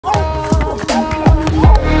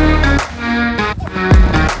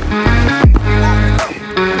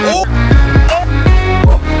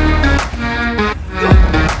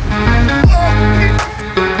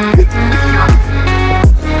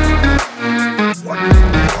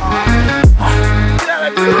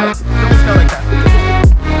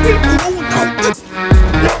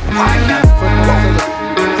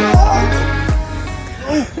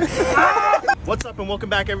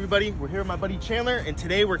back, everybody. We're here with my buddy Chandler, and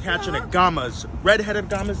today we're catching Agamas, red-headed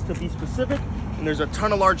Agamas to be specific, and there's a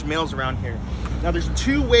ton of large males around here. Now, there's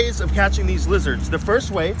two ways of catching these lizards. The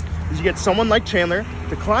first way is you get someone like Chandler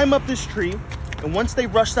to climb up this tree, and once they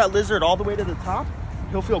rush that lizard all the way to the top,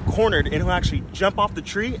 he'll feel cornered, and he'll actually jump off the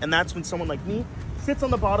tree, and that's when someone like me sits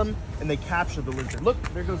on the bottom, and they capture the lizard. Look,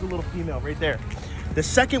 there goes a little female right there. The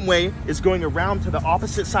second way is going around to the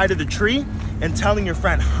opposite side of the tree and telling your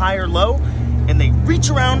friend high or low, and they reach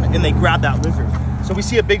around and they grab that lizard. So we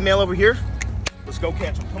see a big male over here. Let's go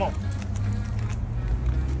catch him. Come on.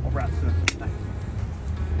 I'll wrap soon.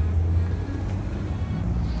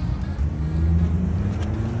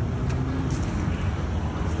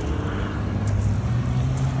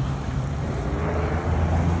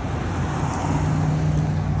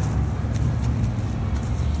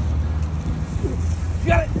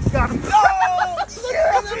 Got him. Oh,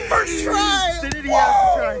 yeah, the first try. Did he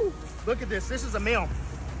have to try? Look at this. This is a male.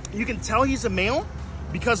 You can tell he's a male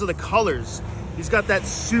because of the colors. He's got that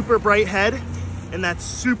super bright head and that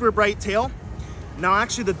super bright tail. Now,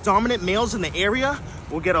 actually, the dominant males in the area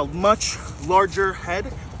will get a much larger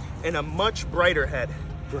head and a much brighter head.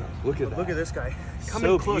 Bro, look at that. Look at this guy. Come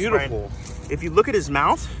so in close, beautiful. Bryan. If you look at his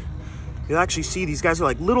mouth, you'll actually see these guys are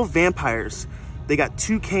like little vampires. They got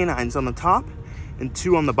 2 canines on the top and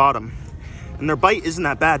 2 on the bottom, and their bite isn't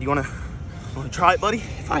that bad. You wanna try it, buddy?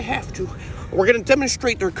 If I have to. We're gonna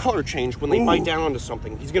demonstrate their color change when they bite down onto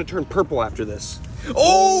something. He's gonna turn purple after this.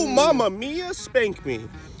 Oh, mama mia, spank me.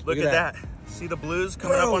 Look at that. See the blues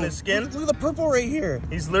coming up on his skin? Look at the purple right here.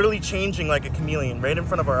 He's literally changing like a chameleon right in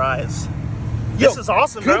front of our eyes. This is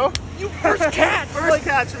awesome, bro. You first catch. First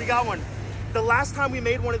catch, we got one. The last time we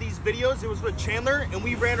made one of these videos, it was with Chandler, and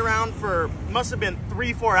we ran around for, must have been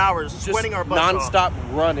 3-4 hours, just sweating our butts off. Non-stop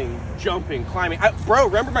running, jumping, climbing. Bro,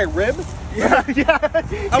 remember my rib? Yeah.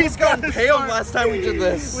 He's gone pale last time we did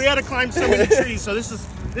this. We had to climb so many trees, so this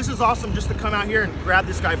is awesome just to come out here and grab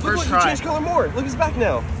this guy first try. Look, he changed color more. Look, he's back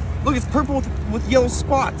now. Look, it's purple with yellow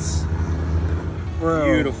spots. Bro.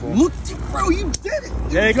 Beautiful. Look, bro, you did it.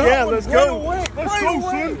 Yeah, let's go. Let's go,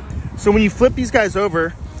 son. So when you flip these guys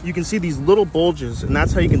over, you can see these little bulges, and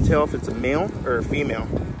that's how you can tell if it's a male or a female.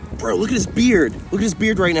 Bro, look at his beard. Look at his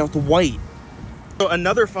beard right now with the white. So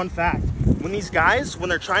another fun fact, when these guys, when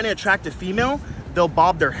they're trying to attract a female, they'll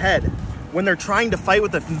bob their head. When they're trying to fight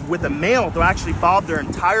with a male, they'll actually bob their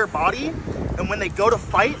entire body. And when they go to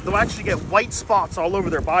fight, they'll actually get white spots all over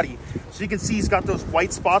their body. So you can see he's got those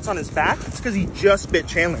white spots on his back. It's because he just bit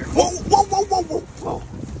Chandler. Whoa, whoa, whoa, whoa, whoa, whoa.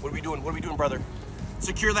 What are we doing? What are we doing, brother?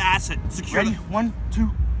 Secure the asset. Secure. Ready? 1, 2.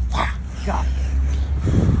 God.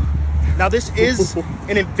 Now this is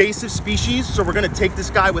an invasive species, so we're gonna take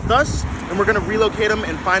this guy with us and we're gonna relocate him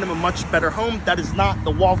and find him a much better home that is not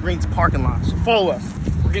the Walgreens parking lot. So follow us.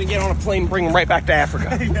 We're gonna get on a plane and bring him right back to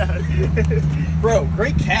Africa. Bro,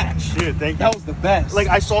 great catch. Dude, thank you. That was the best. Like,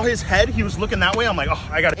 I saw his head, he was looking that way. I'm like, oh,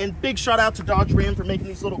 I got it. And big shout out to Dodge Ram for making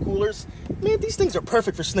these little coolers. Man, these things are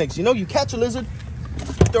perfect for snakes. You know, you catch a lizard,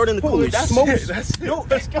 throw it in the cooler. That's it.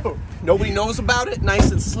 Let's go. Nobody knows about it.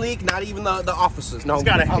 Nice and sleek. Not even the offices. No,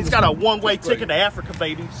 he's got a one-way ticket to Africa,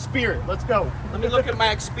 baby. Spirit. Let's go. Let me look at my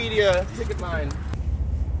Expedia ticket line.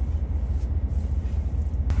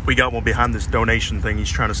 We got one behind this donation thing. He's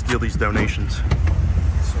trying to steal these donations. Son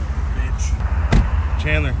of a bitch.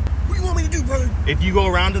 Chandler. What do you want me to do, brother? If you go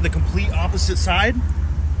around to the complete opposite side,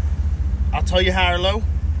 I'll tell you high or low.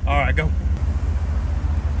 All right, go.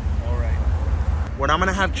 What I'm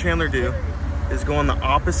gonna have Chandler do is go on the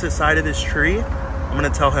opposite side of this tree. I'm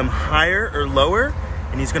gonna tell him higher or lower,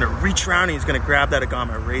 and he's gonna reach around and he's gonna grab that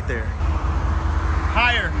Agama right there.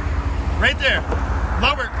 Higher, right there,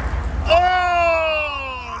 lower. Oh!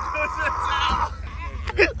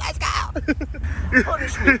 Let's go!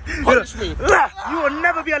 Punish me, punish me. You will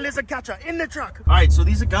never be a lizard catcher in the truck. All right, so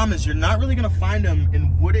these Agamas, you're not really gonna find them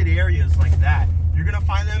in wooded areas like that. You're gonna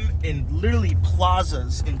find them in literally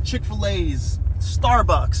plazas, in Chick-fil-A's,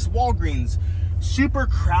 Starbucks, Walgreens, super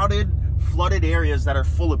crowded, flooded areas that are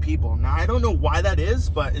full of people. Now, I don't know why that is,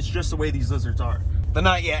 but it's just the way these lizards are. They're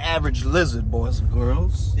not your average lizard, boys and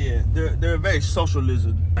girls. Yeah, they're a very social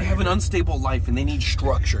lizard. They have an unstable life and they need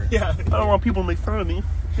structure. Yeah. I don't want people to make fun of me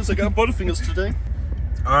because I got butterfingers today.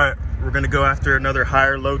 All right, we're gonna go after another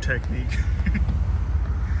higher low technique.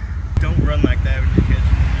 Don't run like that when you're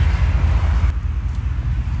catching.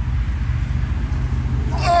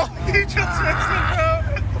 Oh, he just missed it, bro.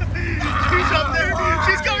 She's up there.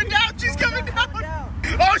 She's coming down. She's coming down.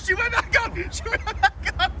 Oh, she went back up. She went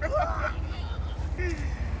back up, bro.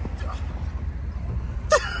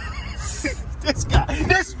 This guy,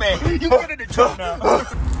 this man, you get in the truck now.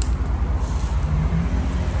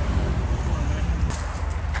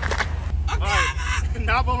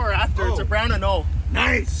 not what we're after. It's a brown anole.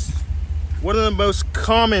 Nice. One of the most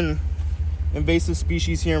common invasive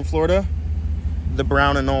species here in Florida, the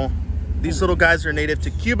brown anole. These little guys are native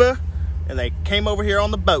to Cuba, and they came over here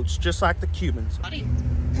on the boats, just like the Cubans.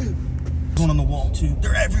 Going on the wall too.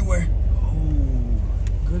 They're everywhere. Oh,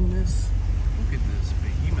 goodness. Look at this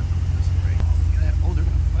behemoth on this ring. Look at that. Oh, they're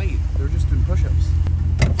gonna fight. They're just doing push-ups.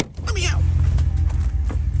 Let me out.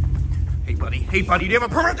 Hey, buddy. Hey, buddy. Do you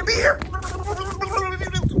have a permit to be here?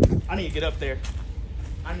 I need to get up there.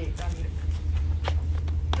 I need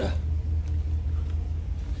it.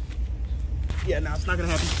 Yeah, no, it's not gonna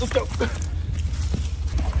happen. Let's go.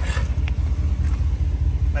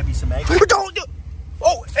 Might be some eggs. Don't do.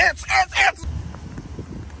 Oh, ants.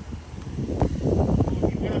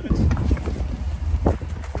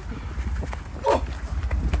 Oh,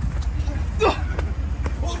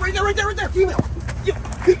 right there, female.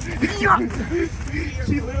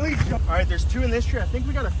 She literally jumped. All right, there's two in this tree. I think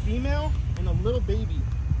we got a female and a little baby.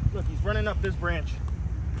 Look, he's running up this branch.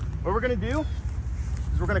 What we're gonna do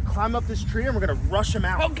is we're gonna climb up this tree and we're gonna rush him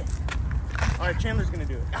out. Okay. All right, Chandler's gonna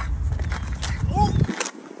do it. Oh.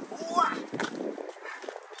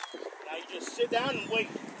 Now you just sit down and wait.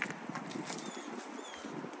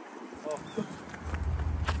 Oh.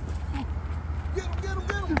 Get him.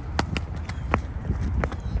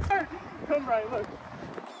 Come, Bryan, look.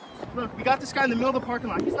 Look, we got this guy in the middle of the parking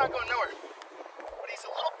lot. He's not going nowhere. But he's a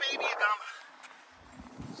little baby Agama.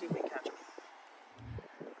 Let's see if we can catch him.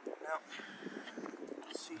 Now,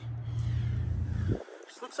 let's see.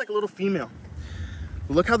 This looks like a little female.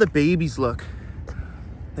 But look how the babies look.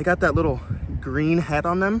 They got that little green head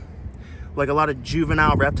on them, like a lot of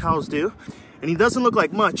juvenile reptiles do. And he doesn't look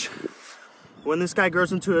like much. When this guy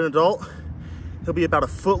grows into an adult, he'll be about 1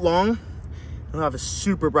 foot long. He'll have a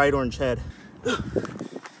super bright orange head.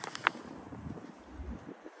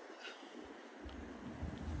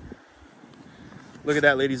 Look at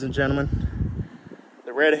that, ladies and gentlemen.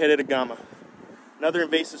 The red-headed Agama. Another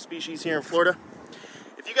invasive species here in Florida.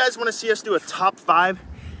 If you guys want to see us do a top 5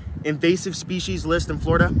 invasive species list in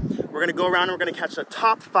Florida, we're going to go around and we're going to catch the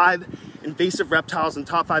top 5 invasive reptiles and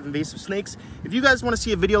top 5 invasive snakes. If you guys want to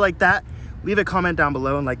see a video like that, leave a comment down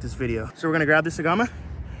below and like this video. So we're going to grab this Agama,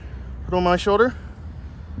 put it on my shoulder,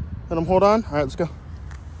 let him hold on. All right, let's go.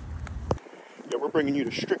 Yeah, we're bringing you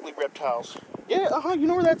to strictly reptiles. Yeah, you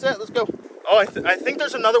know where that's at. Let's go. Oh, I think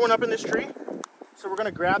there's another one up in this tree. So we're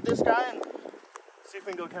gonna grab this guy and see if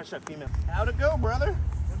we can go catch that female. How'd it go, brother?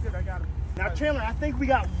 That's good, I got him. Now, Chandler, I think we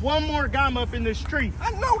got one more Agama up in this tree.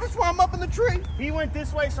 I know, that's why I'm up in the tree. He went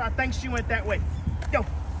this way, so I think she went that way. Go.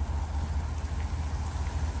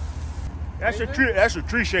 That's a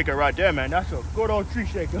tree shaker right there, man. That's a good old tree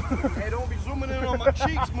shaker. Hey, don't be zooming in on my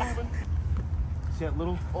cheeks moving. See that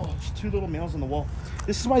little, there's 2 little males on the wall.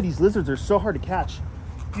 This is why these lizards are so hard to catch.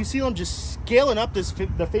 You see them just scaling up the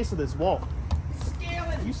face of this wall.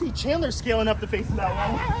 Scaling. You see Chandler scaling up the face of that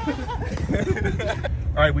wall.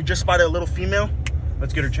 All right, we just spotted a little female.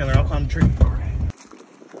 Let's get her, Chandler. I'll climb the tree. All right.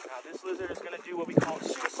 Now this lizard is gonna do what we call a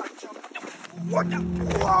suicide jump. What the?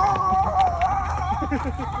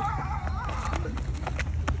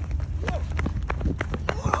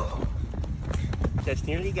 Just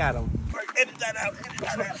nearly got him. Edit that out.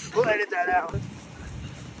 We'll edit that out.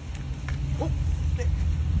 Oh,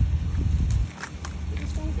 where'd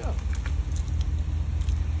this one go?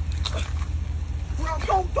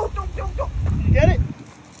 Don't. Get it?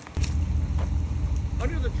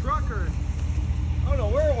 Under the truck or? I don't know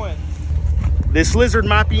where it went. This lizard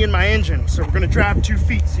might be in my engine, so we're gonna drive 2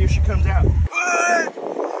 feet, see if she comes out.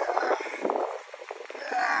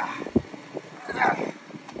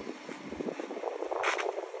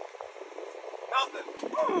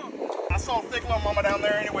 I saw a thick little mama down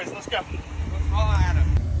there anyways. Let's go. Let's follow at him.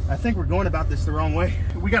 I think we're going about this the wrong way.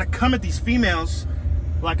 We gotta come at these females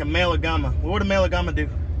like a male Agama. What would a male Agama do?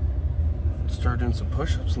 Start doing some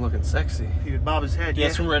push-ups and looking sexy. He would bob his head.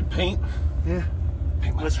 Get some red paint. Yeah.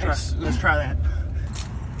 Paint my Let's face. try that.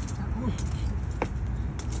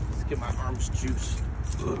 Let's get my arms juice.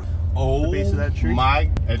 Oh, the base of that tree.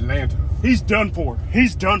 My Atlanta. He's done for.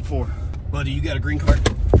 He's done for. Buddy, you got a green card?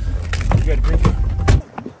 You got a green card?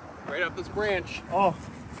 Right up this branch. Oh. All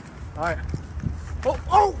right.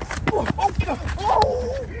 Oh.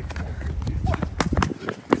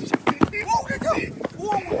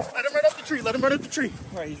 Let him run up the tree. Let him run up the tree.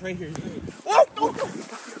 All right, he's right here. He's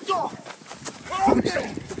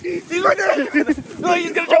right there. No,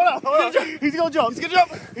 he's gonna jump. He's gonna jump.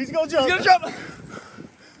 He's gonna jump.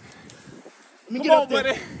 Let me get up there.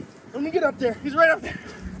 Buddy. Let me get up there. He's right up there.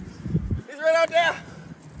 He's right out there.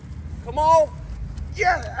 Come on.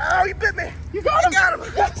 Yeah. Oh, you bit me. You got him. Got him.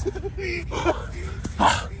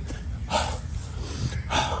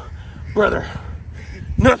 Brother,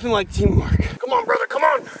 nothing like teamwork. Come on, brother, come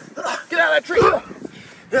on. Get out of that tree.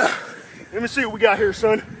 Yeah. Let me see what we got here,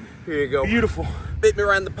 son. Here you go. Beautiful. Bit me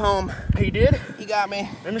right in the palm. He did? He got me.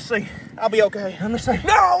 Let me see. I'll be okay. Let me see.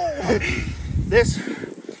 No! This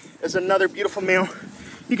is another beautiful male.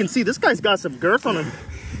 You can see this guy's got some girth on him.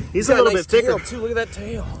 He's a little bit thicker too. Look at that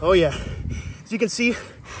tail. Oh yeah. As you can see,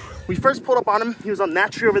 we first pulled up on him. He was on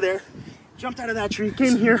that tree over there. Jumped out of that tree,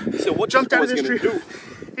 came here. So what jumped out of this tree. Do?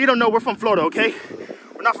 You don't know, we're from Florida, okay?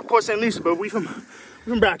 We're not from Port St. Lucie, but we're from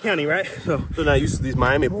Bryan County, right? So they're not used to these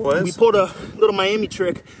Miami boys. We pulled a little Miami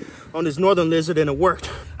trick on this northern lizard and it worked.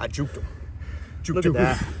 I juked him. Look at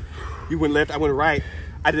that. You went left, I went right.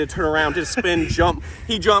 I did a turn around, did a spin, jump.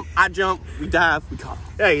 He jumped, I jumped, we dive, we caught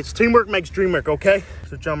him. Hey, it's teamwork makes dream work, okay?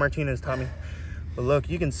 So John Martinez taught me. But look,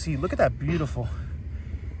 you can see, look at that beautiful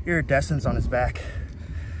iridescence on his back.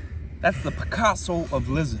 That's the Picasso of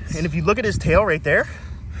lizards. And if you look at his tail right there,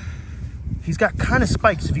 he's got kind of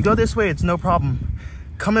spikes. If you go this way, it's no problem.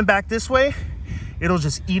 Coming back this way, it'll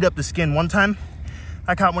just eat up the skin. One time,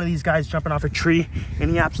 I caught one of these guys jumping off a tree and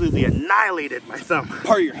he absolutely annihilated my thumb.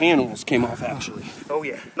 Part of your hand almost came off, actually. Oh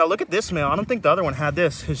yeah. Now look at this male. I don't think the other one had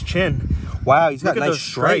this, his chin. Wow, he's got nice those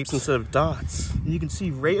stripes instead of dots. And you can see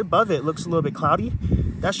right above it looks a little bit cloudy.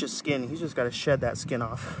 That's just skin. He's just got to shed that skin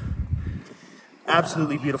off.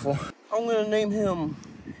 Absolutely beautiful. I'm gonna name him,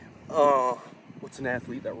 what's an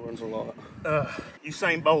athlete that runs a lot?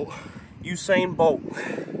 Usain Bolt. Usain Bolt.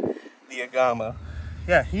 The Agama.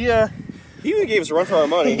 Yeah, he even gave us a run for our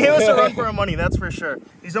money. He gave us a run for our money, that's for sure.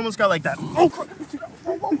 He's almost got like that. Oh, crap.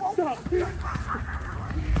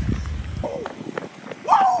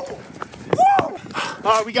 Whoa!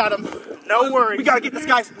 Whoa! We got him. No worries. We gotta get this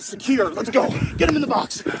guy secure. Let's go. Get him in the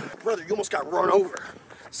box. Brother, you almost got run over.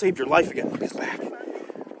 Saved your life again. Look at his back.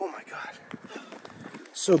 Oh my God.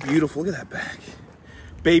 So beautiful. Look at that back.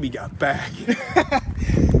 Baby got back.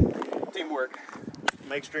 Teamwork.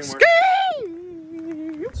 Makes dream work.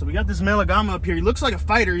 So we got this male Agama up here. He looks like a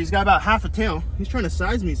fighter. He's got about half a tail. He's trying to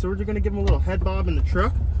size me, so we're just gonna give him a little head bob in the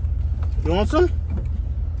truck. You want some?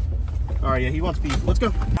 All right, yeah, he wants beef. Let's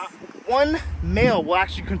go. One male will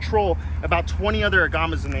actually control about 20 other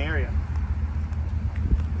Agamas in the area.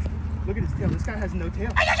 Look at his tail. This guy has no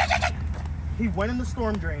tail. He went in the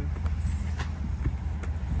storm drain.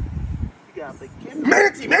 You got the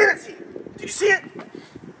Manatee! Manatee! Did you see it?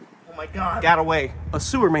 Oh my God. Got away. A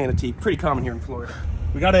sewer manatee. Pretty common here in Florida.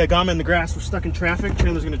 We got a Agama in the grass. We're stuck in traffic.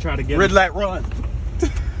 Chandler's gonna try to get Red him. light, run.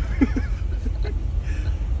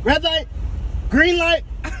 Red light. Green light.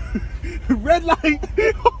 Red light.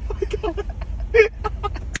 Oh my God.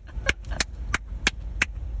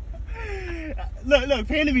 Look,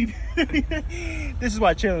 hand to me. This is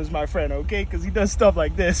why Chandler's my friend, okay? Because he does stuff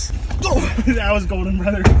like this. That was golden,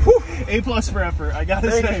 brother. A+ for effort, I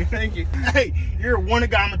gotta say. Thank you. Hey, you're one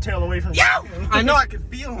Agama tail away from. I know, I can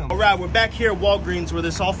feel him. All right, we're back here at Walgreens where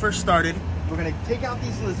this all first started. We're gonna take out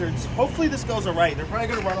these lizards. Hopefully this goes all right. They're probably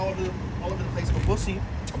gonna run all over the place, but we'll see.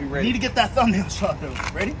 I'll be ready. We need to get that thumbnail shot though.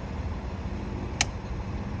 Ready?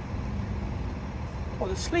 Oh,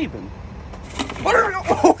 they're sleeping.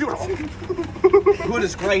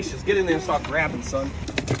 Goodness gracious, get in there and start grabbing, son.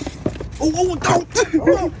 Oh, don't! Get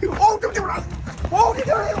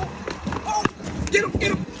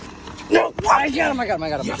him! No! I got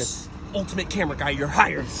him. Yes! Ultimate camera guy, you're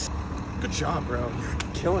hired. Good job, bro. You're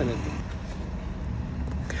killing it.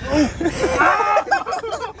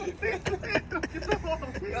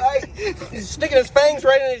 He's sticking his fangs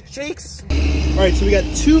right in his cheeks. All right, so we got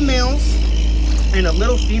 2 males and a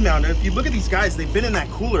little female. Now, if you look at these guys, they've been in that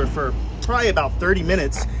cooler for probably about 30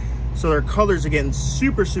 minutes. So their colors are getting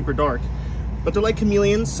super, super dark. But they're like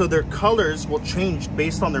chameleons, so their colors will change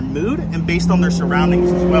based on their mood and based on their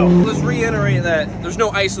surroundings as well. Let's reiterate that there's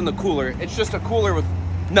no ice in the cooler. It's just a cooler with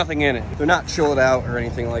nothing in it. They're not chilled out or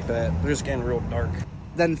anything like that. They're just getting real dark.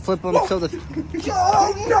 Then flip them so the.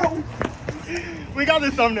 Oh, no! We got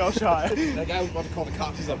the thumbnail shot. That guy was about to call the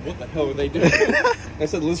cops. He's like, what the hell are they doing? I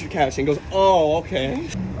said lizard catching. He goes, oh, okay.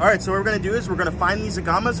 All right, so what we're gonna do is we're gonna find these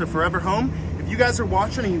Agamas, a forever home. If you guys are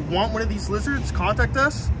watching and you want one of these lizards, contact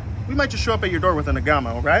us. We might just show up at your door with an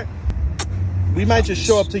Agama, all right? We might just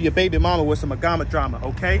show up to your baby mama with some Agama drama,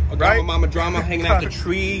 okay? Agama mama drama, hanging out the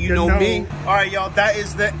tree, you know me. All right, y'all, that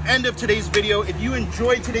is the end of today's video. If you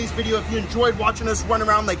enjoyed today's video, if you enjoyed watching us run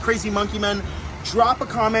around like crazy monkey men, drop a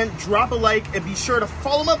comment, drop a like, and be sure to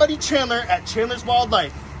follow my buddy Chandler at Chandler's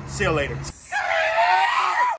Wildlife. See you later.